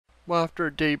well, after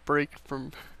a day break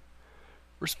from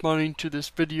responding to this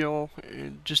video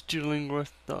and just dealing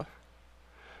with the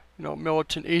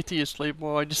militant atheist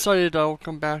label, I decided I'll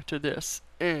come back to this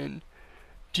and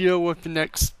deal with the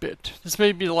next bit. This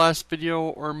may be the last video,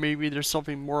 or maybe there's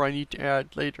something more I need to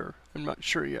add later. I'm not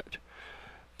sure yet.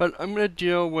 But I'm going to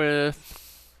deal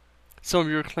with some of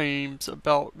your claims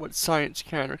about what science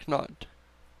can or cannot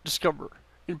discover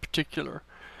in particular.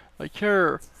 Like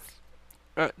here,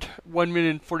 at 1 minute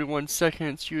and 41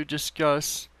 seconds, you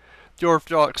discuss the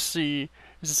orthodoxy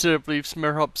is a set of beliefs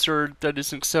somehow absurd that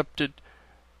is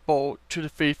acceptable to the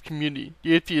faith community.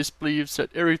 The atheist believes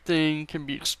that everything can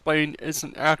be explained as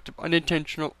an act of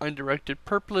unintentional, undirected,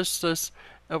 purposeless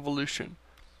evolution.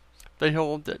 They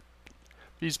hold that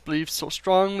these beliefs so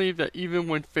strongly that even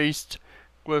when faced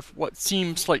with what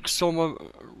seems like soma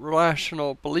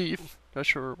rational belief, not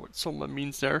sure what soma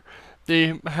means there,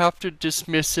 they have to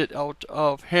dismiss it out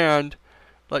of hand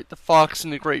like the fox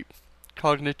and the grape.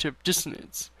 Cognitive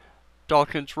dissonance.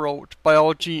 Dawkins wrote,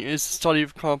 biology is the study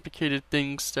of complicated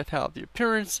things that have the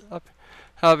appearance of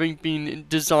having been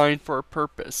designed for a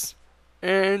purpose.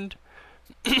 And,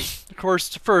 of course,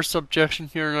 the first objection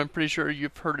here, and I'm pretty sure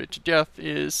you've heard it to death,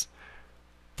 is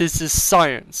this is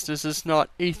science. This is not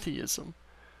atheism.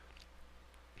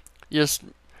 Yes,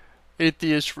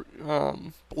 atheists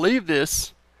believe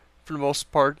this for the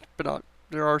most part, but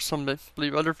there are some that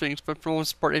believe other things, but for the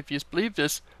most part atheists believe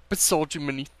this, but so do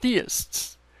many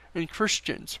theists and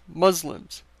Christians,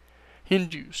 Muslims,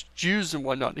 Hindus, Jews and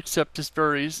whatnot accept this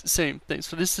very same thing.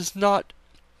 So this is not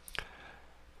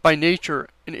by nature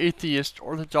an atheist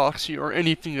orthodoxy or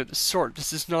anything of the sort.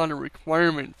 This is not a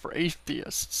requirement for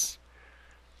atheists.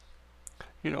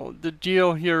 The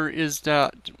deal here is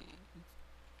that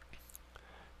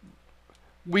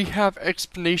we have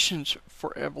explanations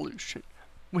for evolution.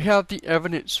 We have the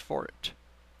evidence for it.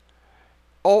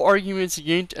 All arguments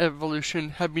against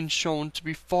evolution have been shown to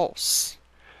be false.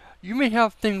 You may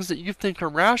have things that you think are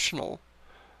rational,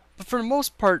 but for the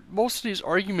most part, most of these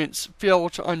arguments fail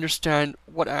to understand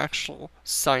what actual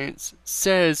science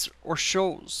says or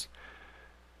shows.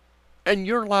 And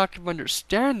your lack of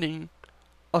understanding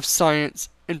of science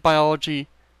and biology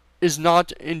is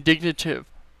not indicative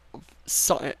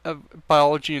of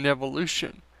biology and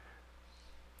evolution.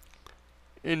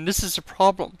 And this is a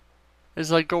problem.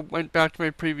 As I went back to my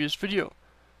previous video,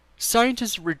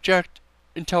 scientists reject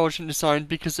intelligent design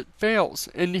because it fails,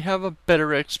 and they have a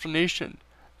better explanation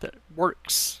that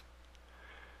works.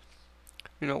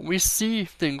 We see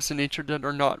things in nature that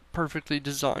are not perfectly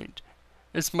designed,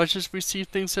 as much as we see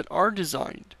things that are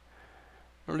designed,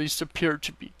 or at least appear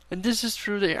to be. And this is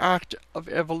through the act of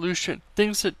evolution.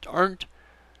 Things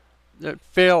that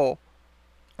fail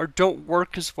or don't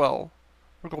work as well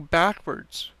or go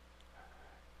backwards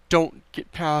don't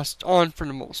get passed on for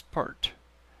the most part.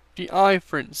 The eye,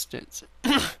 for instance.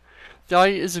 The eye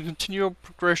is a continual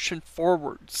progression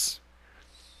forwards.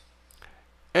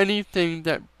 Anything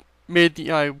that made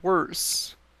the eye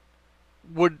worse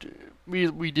would be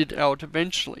weeded out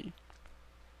eventually.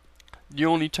 The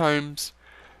only times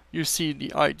you see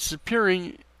the eye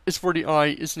disappearing is where the eye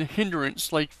is a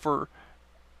hindrance, like for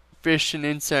fish and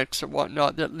insects and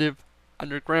whatnot that live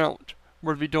underground,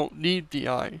 where we don't need the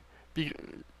eye.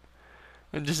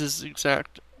 And this is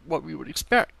exact what we would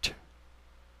expect.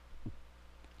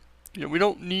 We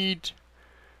don't need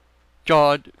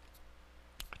God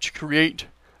to create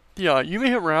the eye. You may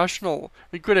have rational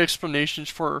and good explanations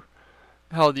for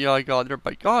how the eye got there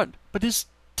by God, but this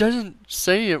doesn't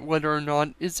say whether or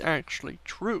not it's actually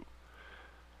true,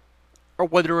 or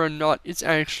whether or not it's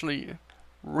actually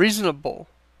reasonable,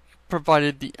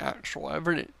 provided the actual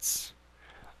evidence.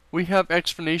 We have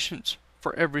explanations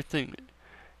for everything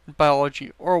in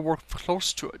biology, or work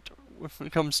close to it when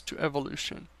it comes to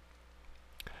evolution.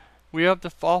 We have the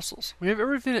fossils. We have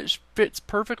everything that fits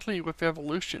perfectly with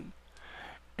evolution,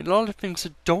 and a lot of things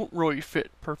that don't really fit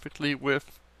perfectly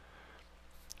with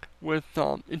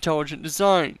intelligent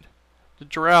design. The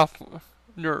giraffe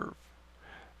nerve,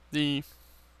 the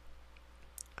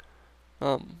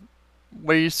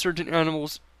ways certain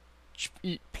animals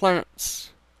eat plants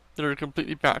that are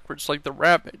completely backwards, like the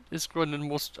rabbit is one of the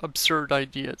most absurd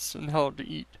ideas in how to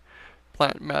eat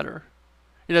plant matter.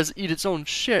 It has to eat its own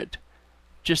shit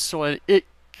just so that it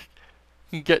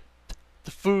can get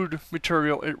the food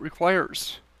material it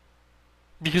requires,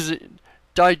 because it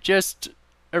digests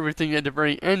everything at the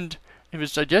very end of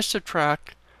its digestive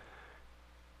tract,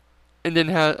 and then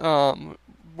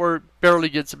where it barely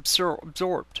gets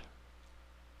absorbed.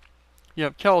 You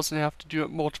have cows that have to do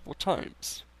it multiple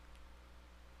times.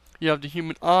 You have the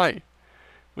human eye,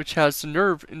 which has the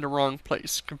nerve in the wrong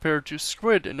place, compared to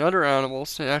squid and other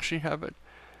animals that actually have it.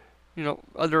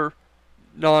 Other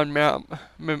non-mam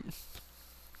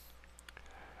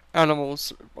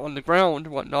animals on the ground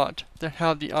and whatnot that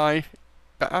have the eye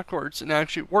backwards and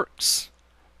actually works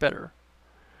better.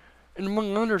 And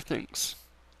among other things.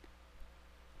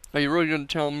 Are you really going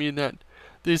to tell me that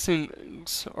these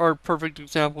things are perfect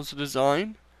examples of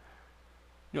design?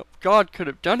 God could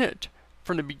have done it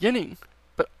from the beginning,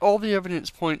 but all the evidence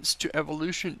points to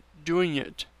evolution doing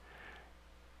it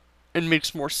and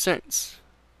makes more sense.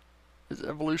 Is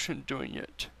evolution doing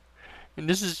it? And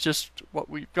this is just what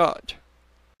we've got.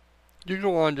 You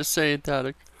go on to say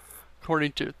that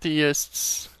according to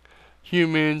theists,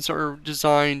 humans are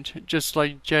designed just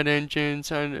like jet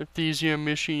engines and Ethereum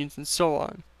machines and so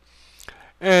on.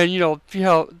 And you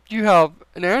have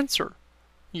an answer.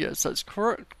 Yes, that's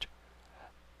correct.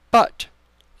 But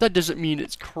that doesn't mean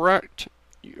it's correct.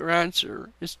 Your answer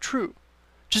is true.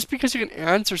 Just because you can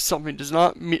answer something does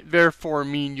not therefore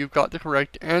mean you've got the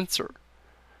correct answer.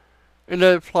 And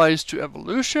that applies to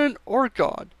evolution or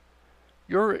God.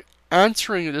 You're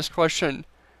answering this question,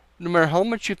 no matter how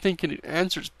much you think it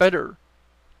answers better,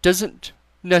 doesn't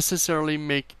necessarily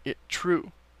make it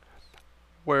true.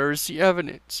 Where is the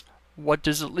evidence? What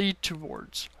does it lead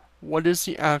towards? What is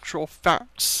the actual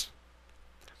facts?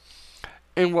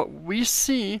 And what we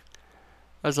see,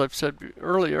 as I've said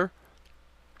earlier,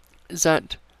 is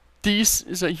that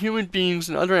human beings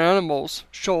and other animals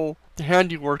show the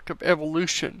handiwork of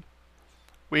evolution.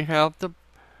 We have the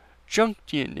junk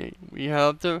DNA, we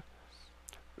have the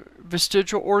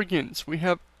vestigial organs, we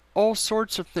have all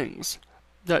sorts of things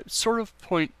that sort of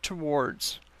point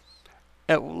towards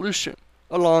evolution,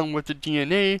 along with the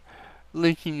DNA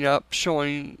linking up,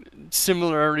 showing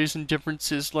similarities and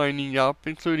differences lining up,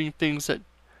 including things that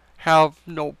have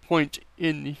no point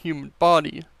in the human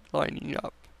body lining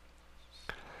up.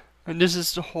 And this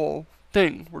is the whole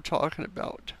thing we're talking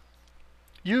about.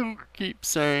 You keep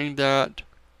saying that,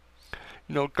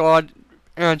 God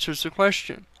answers the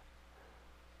question.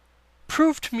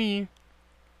 Prove to me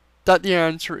that the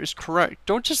answer is correct.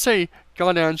 Don't just say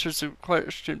God answers the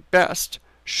question best.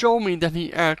 Show me that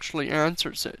he actually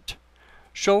answers it.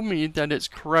 Show me that it's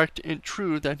correct and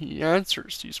true that he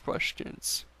answers these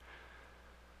questions.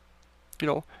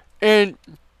 And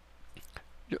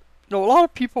a lot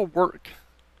of people work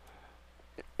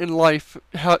in life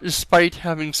despite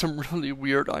having some really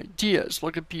weird ideas.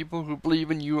 Look at people who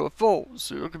believe in UFOs.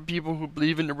 Look at people who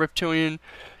believe in the reptilian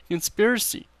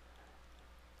conspiracy.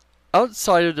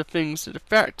 Outside of the things it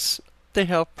affects, they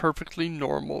have perfectly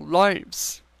normal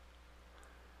lives.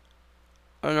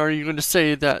 And are you going to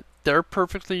say that their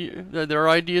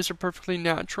ideas are perfectly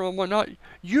natural and whatnot?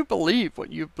 You believe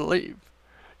what you believe.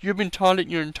 You've been taught it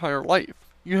your entire life.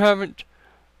 You haven't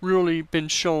really been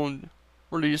shown,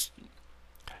 or at least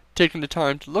taken the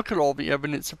time to look at all the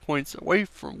evidence that points away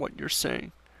from what you're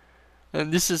saying.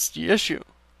 And this is the issue.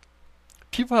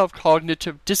 People have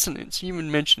cognitive dissonance. You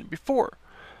even mentioned it before.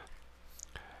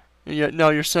 And yet now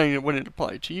you're saying it wouldn't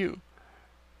apply to you.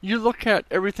 You look at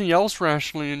everything else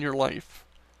rationally in your life.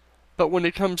 But when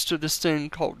it comes to this thing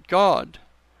called God,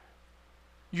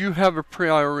 you have a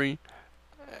priori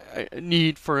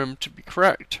need for him to be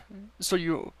correct. So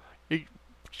you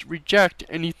reject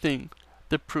anything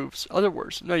that proves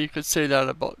otherwise. Now you could say that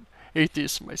about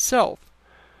atheists myself.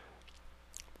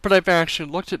 But I've actually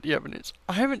looked at the evidence.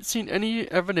 I haven't seen any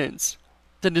evidence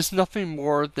that is nothing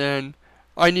more than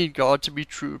I need God to be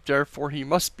true, therefore he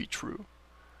must be true.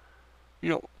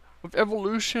 With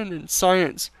evolution and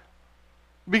science,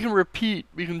 we can repeat,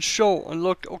 we can show and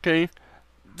look, okay,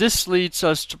 this leads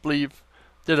us to believe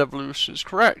that evolution is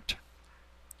correct.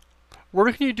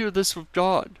 Where can you do this with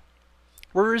God?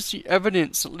 Where is the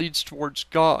evidence that leads towards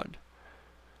God,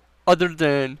 other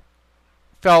than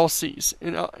fallacies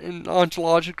and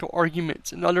ontological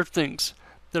arguments and other things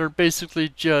that are basically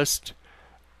just,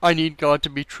 I need God to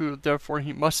be true, therefore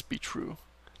he must be true?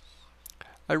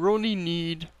 I really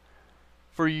need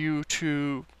for you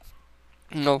to,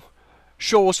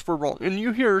 show us we're wrong. And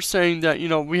you hear saying that,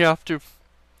 we have to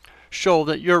show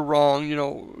that you're wrong,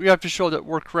 we have to show that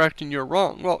we're correct and you're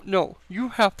wrong. Well, no, you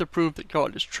have to prove that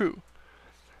God is true.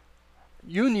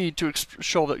 You need to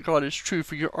show that God is true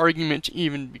for your argument to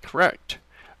even be correct.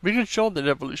 We can show that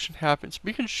evolution happens.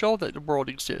 We can show that the world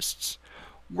exists.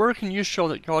 Where can you show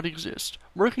that God exists?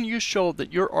 Where can you show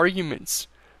that your arguments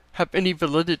have any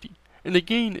validity? And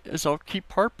again, as I'll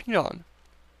keep harping on,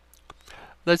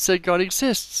 let's say God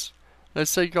exists.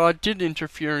 Let's say God did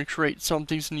interfere and create some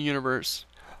things in the universe.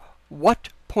 What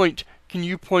point can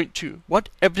you point to? What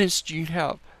evidence do you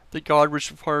have that God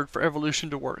was required for evolution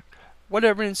to work? What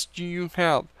evidence do you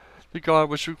have that God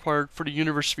was required for the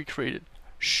universe to be created?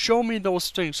 Show me those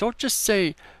things. Don't just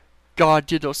say God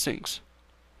did those things.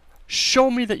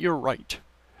 Show me that you're right.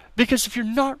 Because if you're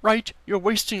not right, you're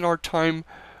wasting our time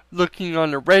looking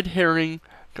on a red herring,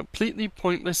 completely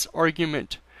pointless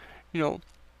argument.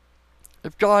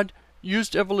 If God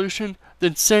used evolution,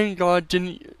 then saying God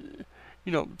didn't,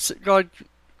 God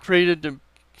created the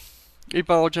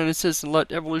abiogenesis and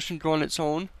let evolution go on its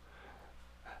own,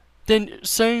 then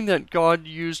saying that God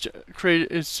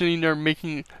created is sitting there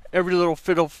making every little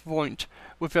fiddle point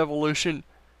with evolution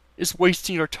is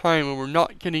wasting our time and we're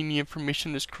not getting the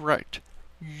information that's correct.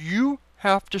 You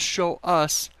have to show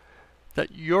us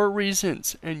that your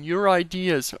reasons and your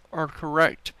ideas are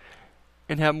correct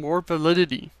and have more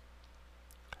validity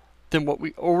than what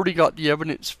we already got the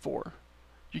evidence for.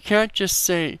 You can't just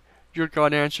say your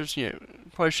God answers the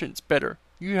questions better.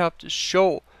 You have to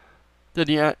show that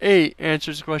he A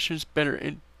answers the questions better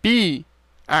and B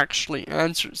actually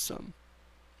answers them.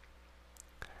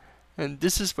 And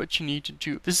this is what you need to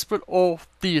do. This is what all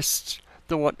theists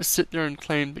that want to sit there and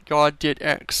claim that God did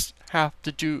X have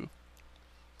to do.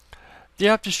 They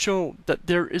have to show that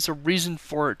there is a reason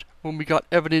for it when we got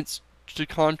evidence to the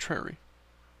contrary.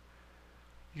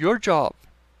 Your job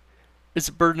is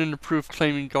a burden of proof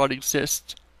claiming God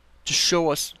exists to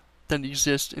show us that he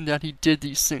exists and that he did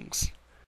these things.